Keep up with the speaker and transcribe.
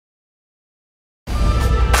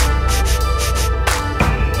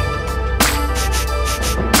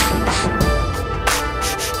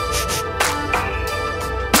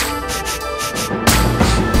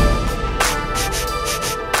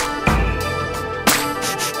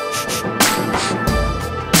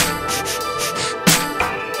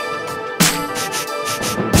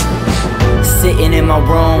my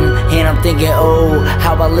room and I'm thinking, oh,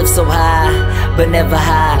 how I live so high, but never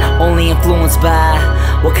high, only influenced by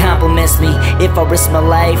what compliments me. If I risk my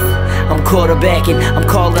life, I'm quarterbacking, I'm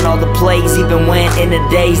calling all the plays, even when in the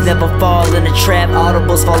days never fall in a trap,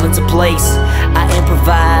 audibles fall into place. I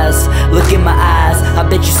improvise, look in my eyes, I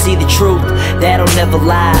bet you see the truth, that'll never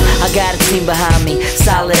lie. I got a team behind me,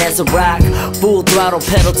 solid as a rock, full throttle,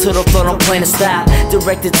 pedal to the floor, don't plan to stop,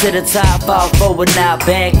 directed to the top, fall forward, not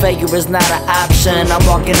back, failure is not an option. I'm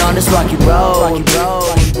walking on this rocky road,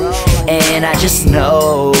 and I just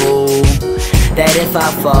know that if I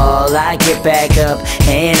fall, I get back up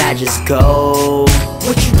and I just go.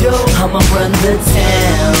 What you do? I'ma run the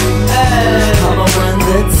town, I'ma run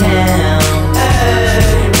the town.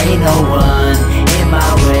 Ain't no one in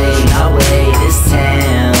my way this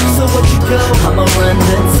town. So what you do? I'ma run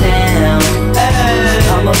the town,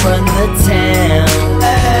 I'ma run the town.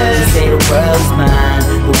 You say the world's mine,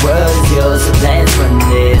 the world is yours, so let's run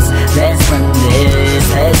this, let's run this,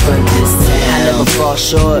 let's run this town. I never fall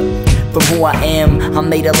short from who I am, I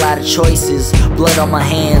made a lot of choices, blood on my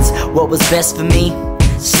hands. What was best for me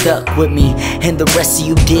stuck with me, and the rest of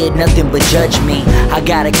you did nothing but judge me. I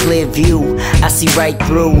got a clear view, I see right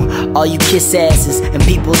through all you kiss asses and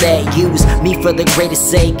people that use me for the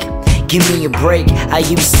greatest sake. Give me a break, I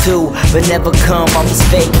used to, but never come off as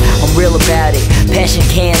fake. I'm real about it, passion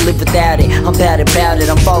can't live without it. I'm bad about it,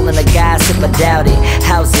 I'm falling to guys if I doubt it.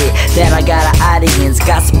 How's it that I got an audience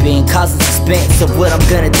gossiping, causing suspense of what I'm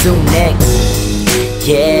gonna do next?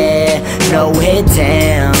 Yeah, no head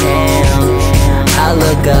down, I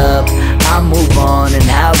look up, I move on, and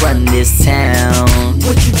I run this town.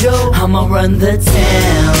 What you do? I'ma run the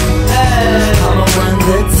town, I'ma run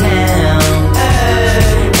the town.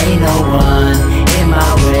 Ain't no one in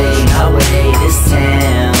my way this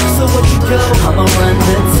town. So what you do? I'ma run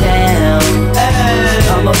the town,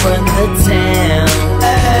 I'ma run the town.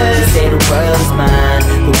 You say the world's mine,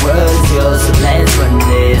 the world's yours, so let's run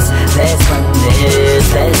this, let's run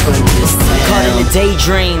this, let's run this town. Caught in a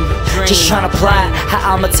daydream, just tryna plot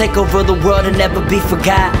how I'ma take over the world and never be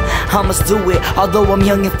forgot. I must do it, although I'm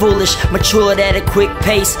young and foolish, matured at a quick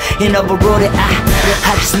pace and overrode it.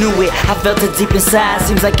 I just knew it, I felt it deep inside.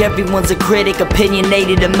 Seems like everyone's a critic,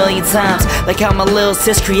 opinionated a million times, like how my little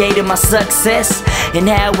sis created my success, and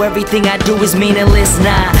how everything I do is meaningless.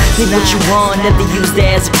 Nah, think what you want, never use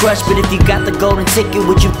that as a crutch. But if you got the golden ticket,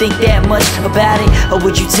 would you think that much about it, or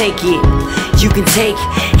would you take it? You can take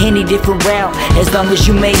any different route, as long as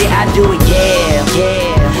you made it, I do it, yeah.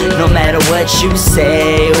 No matter what you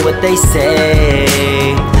say, or what they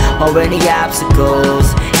say, or any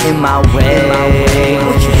obstacles in my way.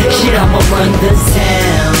 Shit, I'ma run the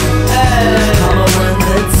town,